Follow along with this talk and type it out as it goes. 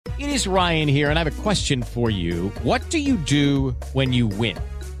It is Ryan here, and I have a question for you. What do you do when you win?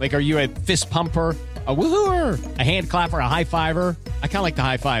 Like, are you a fist pumper, a woohooer, a hand clapper, a high fiver? I kind of like the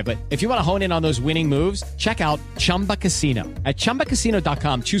high five, but if you want to hone in on those winning moves, check out Chumba Casino. At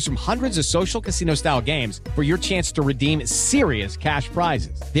ChumbaCasino.com, choose from hundreds of social casino-style games for your chance to redeem serious cash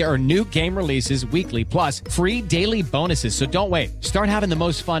prizes. There are new game releases weekly, plus free daily bonuses. So don't wait. Start having the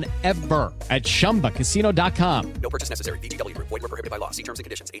most fun ever at ChumbaCasino.com. No purchase necessary. VGW Group. Void where prohibited by law. See terms and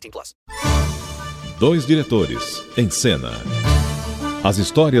conditions. 18+. Dois diretores em cena. As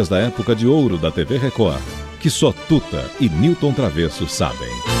histórias da época de ouro da TV Record, que só Tuta e Nilton Travesso sabem.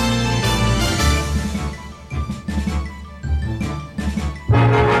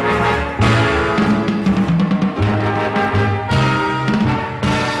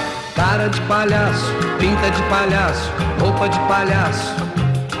 Cara de palhaço, pinta de palhaço, roupa de palhaço.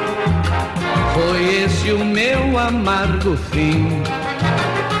 Foi esse o meu amargo fim.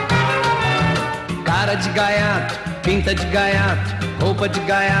 Cara de gaiato, pinta de gaiato, roupa de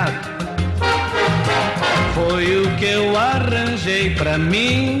gaiato. Foi o que eu arranjei pra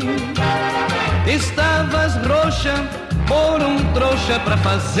mim. Estavas roxa por um trouxa pra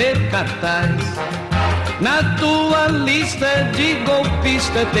fazer cartaz. Na tua lista de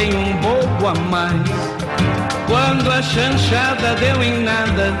golpista tem um bobo a mais. Quando a chanchada deu em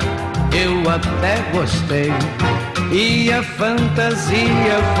nada, eu até gostei. E a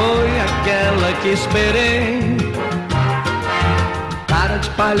fantasia foi aquela que esperei. Cara de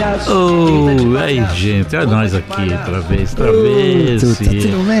palhaço. Oh, aí, gente, olha nós aqui outra vez.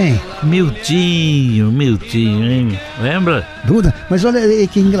 Tudo bem? Miltinho, hein? Lembra? Duda, mas olha aí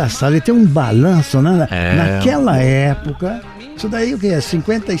que engraçado, ele tem um balanço, né? Naquela época, isso daí o que é?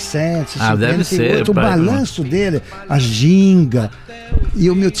 57, 58, deve ser, o balanço dele, a ginga. E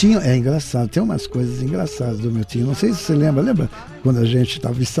o Miltinho, é engraçado, tem umas coisas engraçadas do Miltinho, não sei se você lembra quando a gente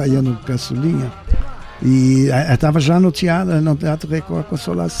estava ensaiando o Caçulinha? E estava já no Teatro Record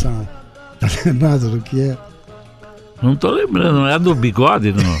Consolação. Tá lembrado do que é? Não tô lembrando, não é do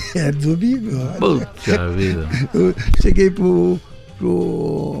Bigode, não? É do Bigode. Puxa vida. Eu cheguei pro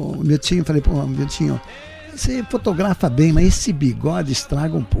Miltinho e falei, pô, Miltinho, você fotografa bem, mas esse bigode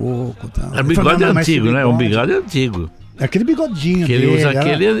estraga um pouco. Tá? O bigode é antigo, né? Um bigode é antigo. Aquele bigodinho que ele dele, usa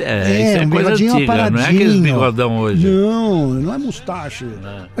aquele, isso é um coisa antiga, não é aquele bigodão hoje. Não é mustache.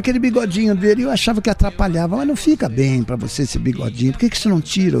 Aquele bigodinho dele eu achava que atrapalhava, mas não fica bem pra você esse bigodinho. Por que você não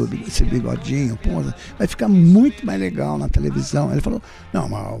tira esse bigodinho? Pô, vai ficar muito mais legal na televisão. Ele falou, não,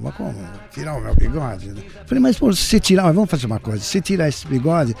 mas como? Tirar o meu bigode? Eu falei, mas pô, se você tirar, vamos fazer uma coisa, se você tirar esse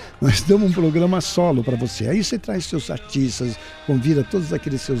bigode, nós damos um programa solo pra você. Aí você traz seus artistas, convida todos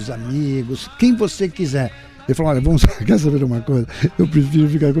aqueles seus amigos, quem você quiser. Ele falou, olha, quer saber uma coisa? Eu prefiro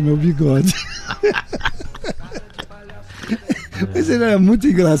ficar com o meu bigode. Mas ele era muito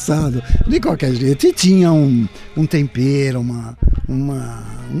engraçado. De qualquer jeito, e tinha um tempero,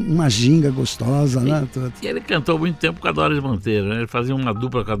 uma ginga gostosa, né? E ele cantou muito tempo com a Doris Monteiro, né? Ele fazia uma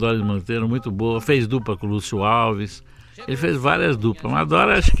dupla com a Doris Monteiro muito boa, fez dupla com o Lúcio Alves. Ele fez várias duplas, mas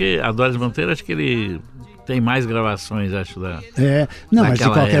a Doris Monteiro, acho que ele tem mais gravações, acho, mas de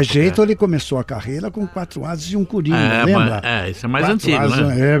qualquer época. Jeito ele começou a carreira com 4 asas e um coringa, lembra? Isso é mais antigo,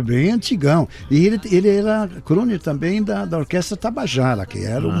 né? É, bem antigão. E ele era crooner também da Orquestra Tabajara, que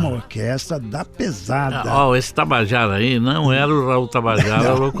era uma orquestra da pesada. Esse Tabajara aí não era o Raul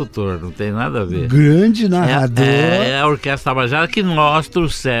Tabajara, o locutor, não tem nada a ver. Grande narrador. É a Orquestra Tabajara que nós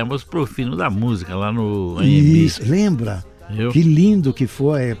trouxemos pro Fino da Música, lá no AMB. Isso, lembra? Que lindo que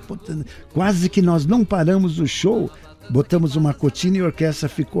foi. Quase que nós não paramos o show, botamos uma cortina e a orquestra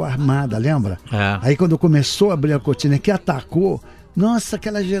ficou armada, lembra? Aí quando começou a abrir a cortina que atacou, nossa,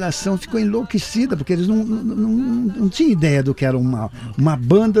 aquela geração ficou enlouquecida, porque eles não tinham ideia do que era uma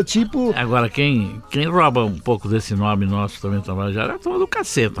banda tipo... Agora, quem rouba um pouco desse nome nosso também, Tabajara, é a turma do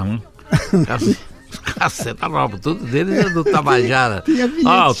Caceta, né? Caceta rouba, tudo deles é do Tabajara.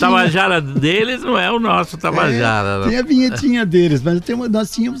 O Tabajara deles não é o nosso Tabajara. Tem a vinhetinha deles, mas nós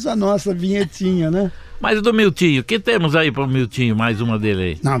tínhamos a nossa vinhetinha, né? Mas do Miltinho, o que temos aí pro Miltinho, mais uma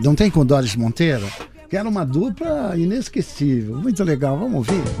dele aí? Não tem com Doris Monteiro? Que era uma dupla inesquecível, muito legal, vamos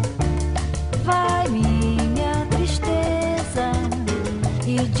ouvir? Vai minha tristeza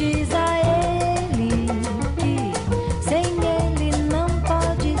e diz a ele que sem ele não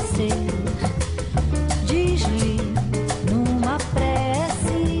pode ser. Diz-lhe numa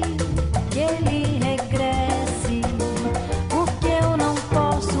prece que ele regresse, porque eu não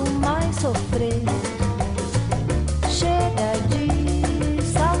posso mais sofrer. Chega de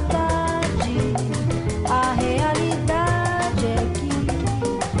saudade, a realidade é que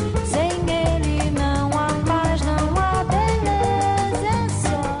sem ele não há paz, não há beleza, é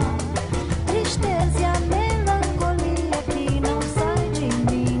só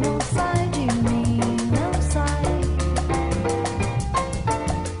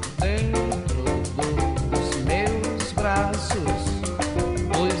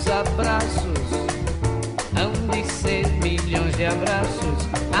abraços hão de ser milhões de abraços,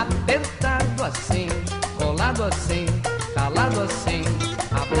 apertado assim, colado assim, calado assim,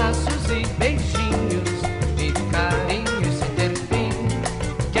 abraços e beijinhos e carinhos sem ter fim,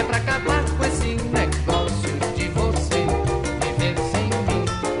 que é pra acabar com esse negócio de você viver sem mim.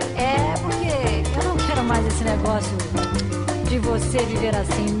 É porque eu não quero mais esse negócio de você viver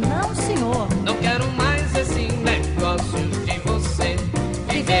assim, não, senhor. Não quero mais esse negócio de você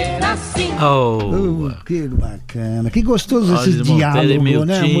viver assim. Que bacana, que gostoso Olha, esse diálogo,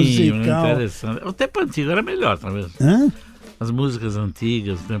 né, musical. Interessante. O tempo antigo era melhor, talvez. Hã? As músicas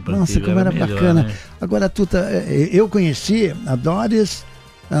antigas, o tempo Nossa, antigo como era melhor, bacana. né? Agora, Tuta, eu conheci a Doris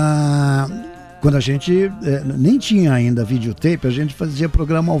quando a gente nem tinha ainda videotape, a gente fazia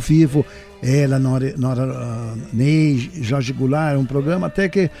programa ao vivo. Ela, Nora Ney, Jorge Goulart, um programa até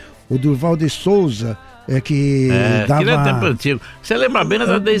que o Durval de Souza que dava... Aquilo é tempo antigo. Você lembra bem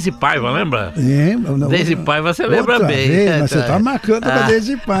da Deise Paiva, lembra? Deise Paiva, você lembra bem. Vez, mas você tá marcando com a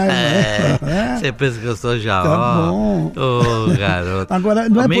Deise Paiva, né? Você pensa que eu sou já, Tá bom. Ô, garoto. Agora,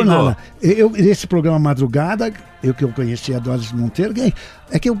 não Amigo, é por nada. Esse programa Madrugada, que eu conheci a Doris Monteiro,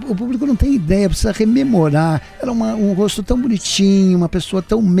 é que o público não tem ideia, precisa rememorar. Era um rosto tão bonitinho, uma pessoa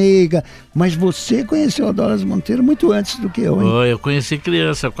tão meiga, mas você conheceu a Doris Monteiro muito antes do que eu, hein? Eu conheci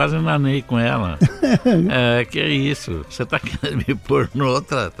criança, eu quase nanei com ela. Que é isso? Você tá querendo me pôr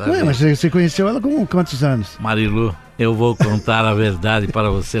noutra, tá? Ué, mas você conheceu ela com quantos anos? Marilu, eu vou contar a verdade para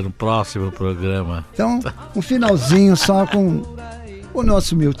você no próximo programa. Então, um finalzinho só com o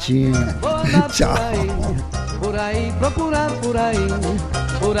nosso Miltinho. Tchau. Por aí, procurar por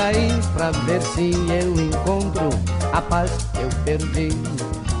aí, pra ver se eu encontro a paz que eu perdi.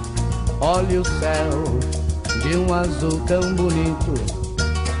 Olho o céu de um azul tão bonito,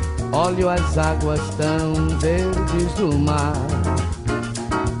 olho as águas tão verdes do mar.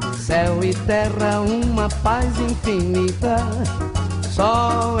 Céu e terra, uma paz infinita,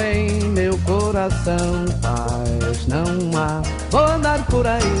 só em meu coração paz não há. Vou andar por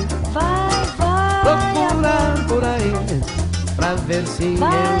aí, Vai, procurar por aí, pra ver se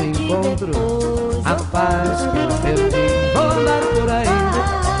vai eu que encontro depois a eu paz que eu perdi. Vou andar por aí,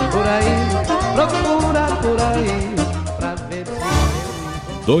 procurar por aí, pra ver se eu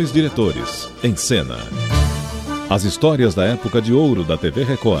encontro. Dois diretores em cena. As histórias da época de ouro da TV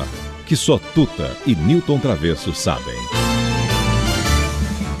Record, que só Tuta e Nilton Travesso sabem.